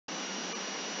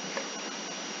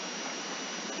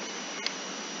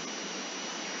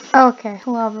Okay,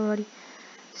 hello everybody.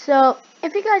 So,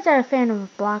 if you guys are a fan of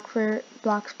bloxburg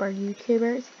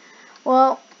YouTubers,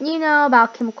 well, you know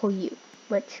about chemical U,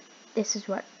 which this is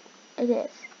what it is,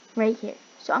 right here.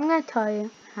 So I'm going to tell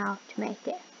you how to make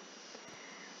it.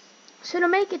 So to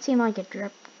make it seem like a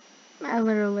drip, I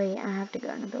have to go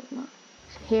into build mode.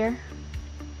 So here,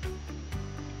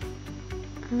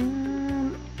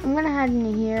 I'm going to head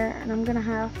into here, and I'm going to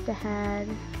have to head,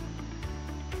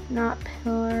 not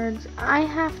pillars, I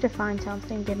have to find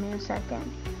something, give me a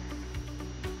second.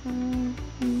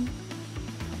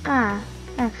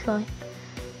 Actually,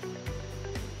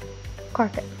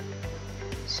 carpet.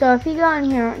 So if you go in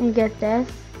here and you get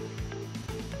this,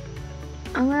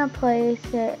 I'm gonna place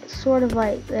it sort of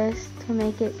like this to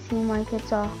make it seem like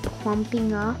it's all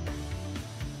clumping up.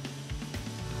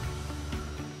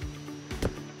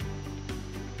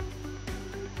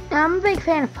 Now, I'm a big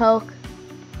fan of Poke,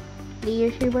 the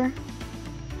YouTuber.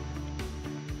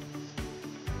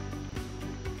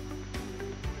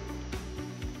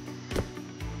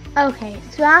 Okay,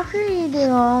 so after you do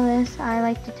all this, I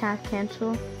like to tap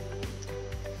cancel.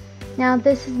 Now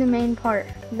this is the main part.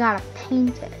 You gotta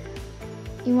paint it.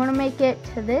 You wanna make it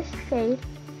to this shade.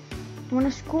 You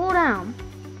wanna scroll down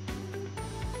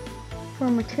for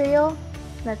material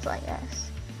that's like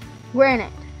this.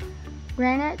 Granite.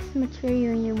 Granite's the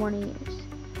material you wanna use.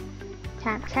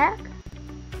 Tap check.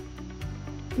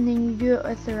 And then you do it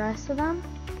with the rest of them.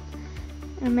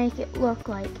 And make it look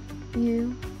like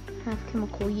you have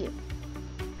chemical U.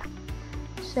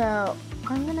 So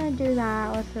I'm gonna do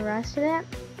that with the rest of it.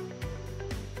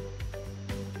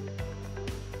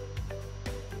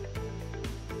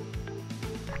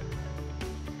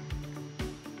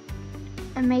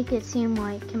 And make it seem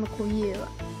like chemical U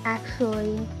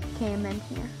actually came in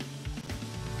here.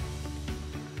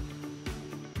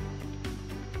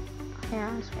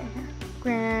 Yeah, it's right here.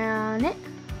 Granite.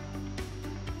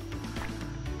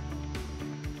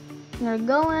 I'm gonna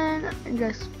go in and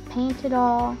just paint it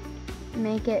all,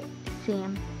 make it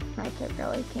seem like it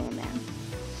really came in.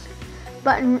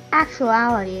 But in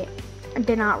actuality, it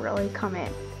did not really come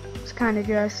in. It's kind of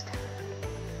just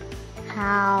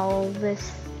how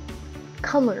this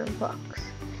color looks.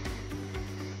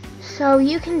 So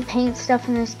you can paint stuff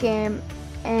in this game,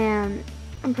 and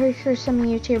I'm pretty sure some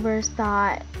YouTubers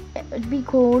thought it would be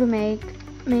cool to make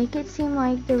it seem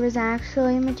like there was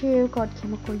actually a material called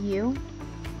chemical U.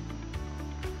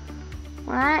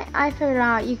 When I figured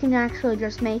out you can actually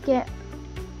just make it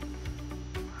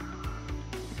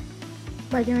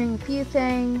by doing a few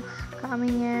things,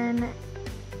 coming in,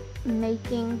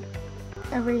 making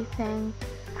everything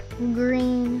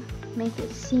green, make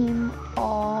it seem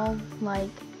all like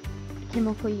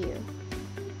chemical U.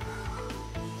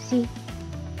 See?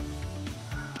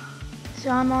 So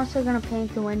I'm also going to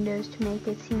paint the windows to make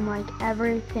it seem like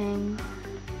everything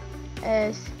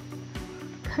is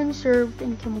conserved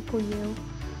in chemical U.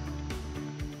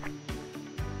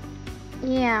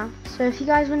 Yeah, so if you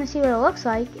guys want to see what it looks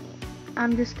like,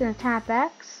 I'm just going to tap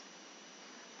X.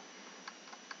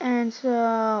 And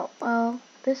so, well,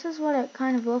 this is what it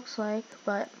kind of looks like,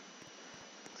 but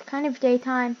it's kind of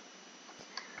daytime.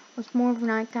 It's more of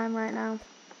nighttime right now.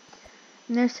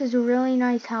 And this is a really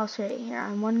nice house right here.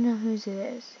 I want to know whose it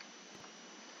is.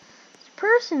 This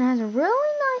person has a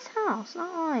really nice house.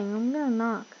 Not lying. I'm going to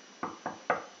knock.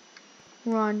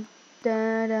 Run.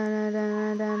 Da, da, da,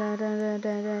 da, da, da, da,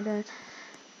 da, da, da.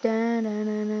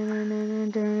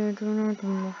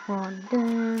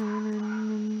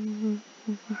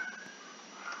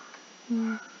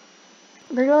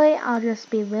 Literally, I'll just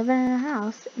be living in a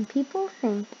house and people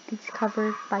think it's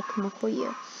covered by chemical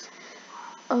U.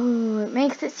 Oh, it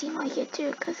makes it seem like it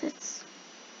too, because it's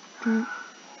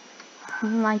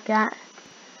like that.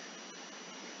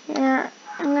 Yeah,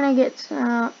 I'm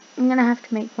gonna have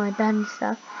to make my bed and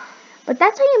stuff. But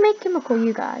that's how you make chemical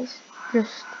U, guys.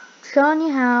 Just showing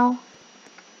you how.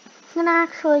 I'm gonna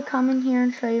actually come in here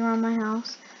and show you around my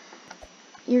house.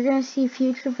 You're gonna see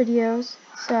future videos.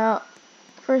 So,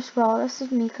 first of all, this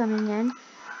is me coming in.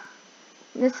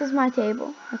 This is my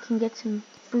table. I can get some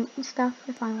fruit and stuff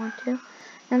if I want to.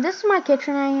 Now this is my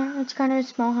kitchen right here. It's kind of a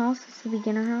small house. It's a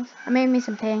beginner house. I made me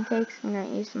some pancakes. I'm gonna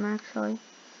use them actually.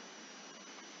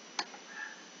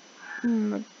 I'm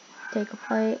gonna take a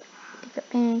plate. Take a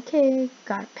pancake.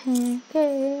 Got a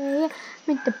pancake.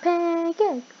 Make the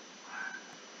pancake.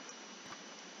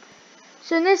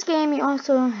 So in this game, you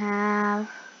also have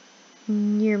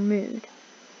your mood.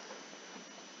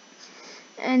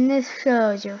 And this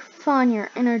shows your fun, your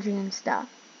energy and stuff.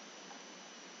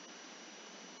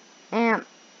 And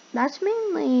that's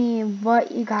mainly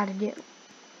what you gotta do.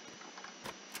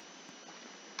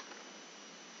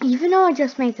 Even though I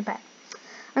just made the bed.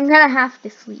 I'm gonna have to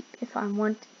sleep if I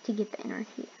want to get the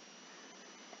energy.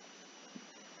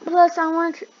 Plus,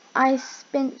 I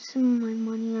spent some of my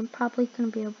money. I'm probably gonna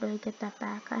be able to get that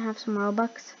back. I have some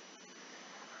Robux.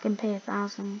 I can pay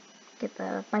 1,000, get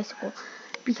the bicycle.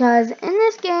 Because in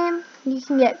this game, you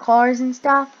can get cars and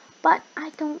stuff. But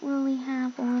I don't really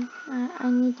have one. I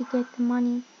need to get the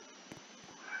money.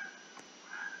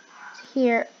 So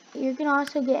here, you can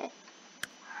also get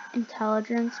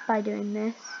intelligence by doing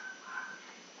this.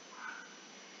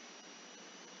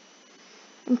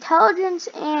 Intelligence,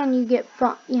 and you get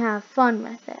fun. You have fun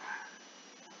with it.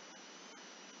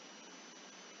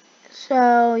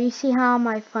 So you see how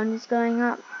my fun is going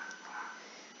up.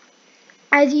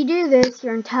 As you do this,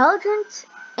 your intelligence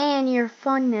and your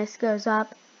funness goes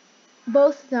up,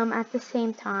 both of them at the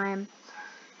same time.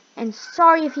 And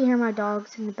sorry if you hear my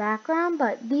dogs in the background,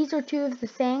 but these are two of the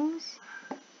things.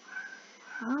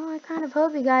 Well, I kind of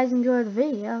hope you guys enjoy the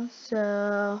video.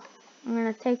 So I'm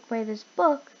gonna take away this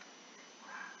book,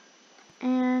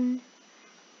 and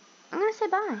I'm gonna say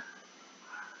bye.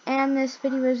 And this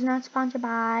video is not sponsored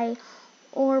by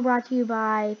or brought to you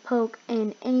by Poke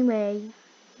in any way.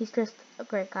 He's just a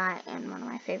great guy and one of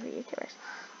my favorite YouTubers.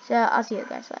 So I'll see you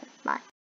guys later. Bye.